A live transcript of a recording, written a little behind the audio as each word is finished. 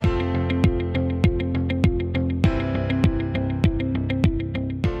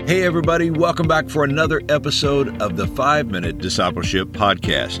Hey everybody, welcome back for another episode of the 5-Minute Discipleship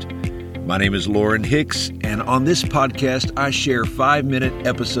Podcast. My name is Lauren Hicks, and on this podcast, I share 5-minute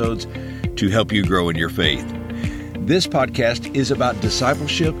episodes to help you grow in your faith. This podcast is about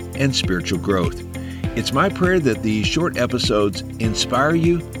discipleship and spiritual growth. It's my prayer that these short episodes inspire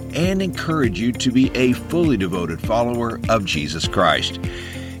you and encourage you to be a fully devoted follower of Jesus Christ.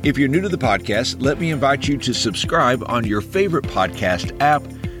 If you're new to the podcast, let me invite you to subscribe on your favorite podcast app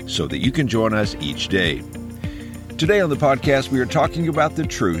so that you can join us each day. Today on the podcast, we are talking about the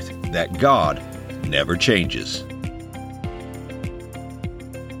truth that God never changes.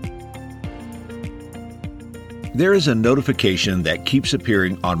 There is a notification that keeps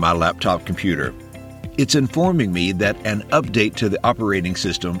appearing on my laptop computer. It's informing me that an update to the operating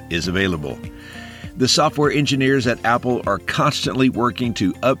system is available. The software engineers at Apple are constantly working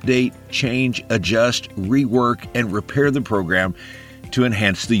to update, change, adjust, rework, and repair the program to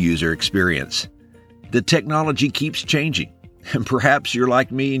enhance the user experience. The technology keeps changing, and perhaps you're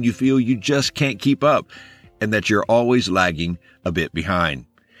like me and you feel you just can't keep up and that you're always lagging a bit behind.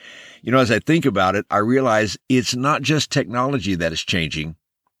 As I think about it, I realize it's not just technology that is changing.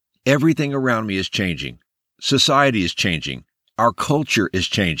 Everything around me is changing. Society is changing. Our culture is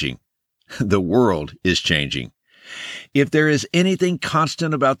changing. The world is changing. If there is anything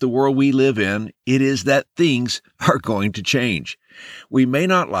constant about the world we live in, it is that things are going to change. We may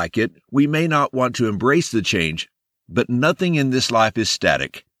not like it, we may not want to embrace the change, but nothing in this life is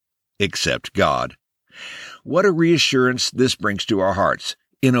static, except God. What a reassurance this brings to our hearts.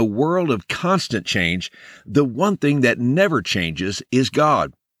 In a world of constant change, the one thing that never changes is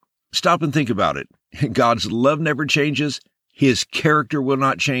God. Stop and think about it. God's love never changes. His character will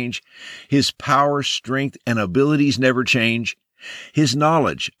not change. His power, strength, and abilities never change. His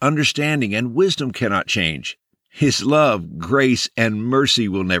knowledge, understanding, and wisdom cannot change. His love, grace, and mercy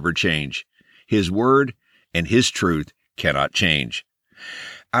will never change. His word and His truth cannot change.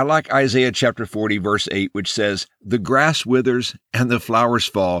 I like Isaiah chapter 40, verse 8, which says, "The grass withers and the flowers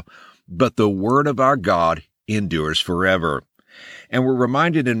fall, but the word of our God endures forever." And we're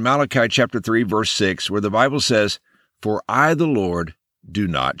reminded in Malachi chapter 3, verse 6, where the Bible says, "For I, the Lord, do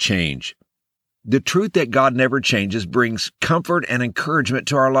not change." The truth that God never changes brings comfort and encouragement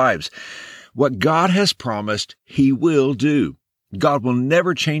to our lives. What God has promised, He will do. God will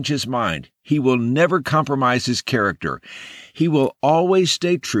never change His mind. He will never compromise His character. He will always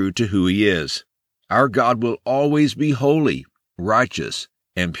stay true to who He is. Our God will always be holy, righteous,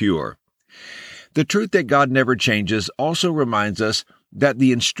 and pure. The truth that God never changes also reminds us that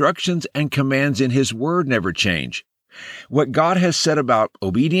the instructions and commands in His Word never change. What God has said about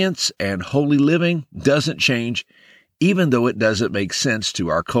obedience and holy living doesn't change, even though it doesn't make sense to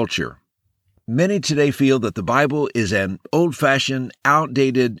our culture. Many today feel that the Bible is an old-fashioned,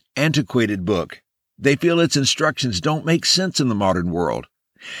 outdated, antiquated book. They feel its instructions don't make sense in the modern world.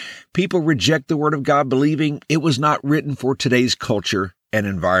 People reject the Word of God, believing it was not written for today's culture and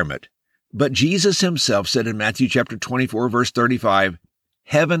environment. But Jesus Himself said in Matthew chapter 24, verse 35,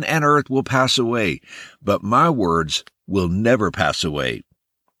 "Heaven and earth will pass away, but my words will never pass away."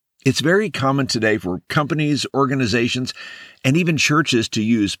 It's very common today for companies, organizations, and even churches to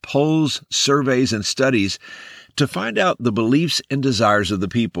use polls, surveys, and studies to find out the beliefs and desires of the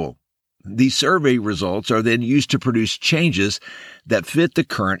people. These survey results are then used to produce changes that fit the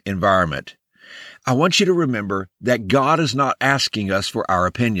current environment. I want you to remember that God is not asking us for our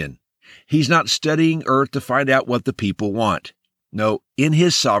opinion. He's not studying earth to find out what the people want. No, in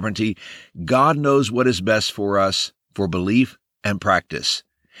His sovereignty, God knows what is best for us, for belief and practice.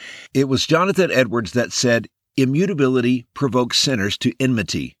 It was Jonathan Edwards that said, "Immutability provokes sinners to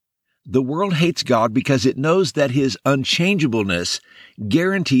enmity." The world hates God because it knows that His unchangeableness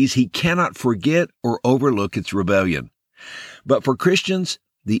guarantees He cannot forget or overlook its rebellion. But for Christians,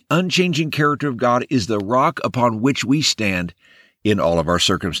 the unchanging character of God is the rock upon which we stand in all of our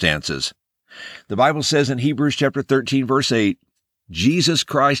circumstances. The Bible says in Hebrews chapter 13, verse 8, "Jesus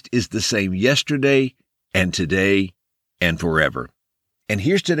Christ is the same yesterday and today and forever." And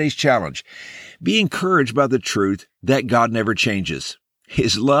here's today's challenge. Be encouraged by the truth that God never changes.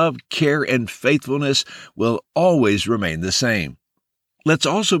 His love, care, and faithfulness will always remain the same. Let's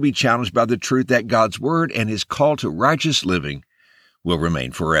also be challenged by the truth that God's Word and His call to righteous living will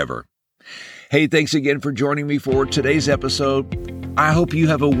remain forever. Hey, thanks again for joining me for today's episode. I hope you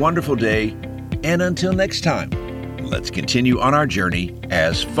have a wonderful day. And until next time, let's continue on our journey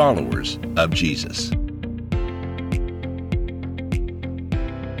as followers of Jesus.